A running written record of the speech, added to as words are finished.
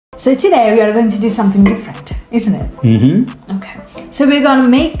So today we are going to do something different, isn't it? Mm-hmm. Okay. So we're going to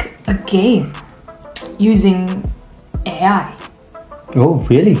make a game using AI. Oh,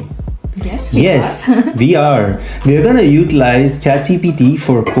 really? Yes, Yes, are. we are. We're gonna utilize ChatGPT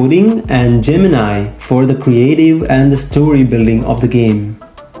for coding and Gemini for the creative and the story building of the game.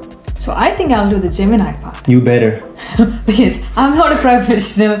 So I think I'll do the Gemini part. You better. Because I'm not a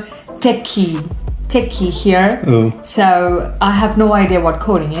professional techie here. Oh. So I have no idea what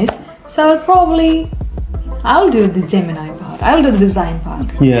coding is. So I'll do the Gemini part. I'll do the design part.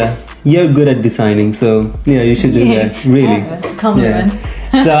 Yeah, you're good at designing, so yeah, you should do that. Really. Yeah, it's a compliment.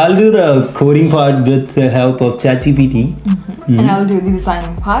 Yeah. So I'll do the coding part with the help of ChatGPT. And I'll do the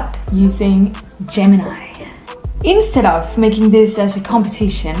designing part using Gemini. Instead of making this as a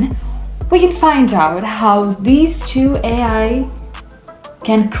competition, we can find out how these two AI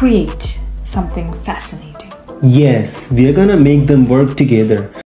can create something fascinating. Yes, we are gonna make them work together.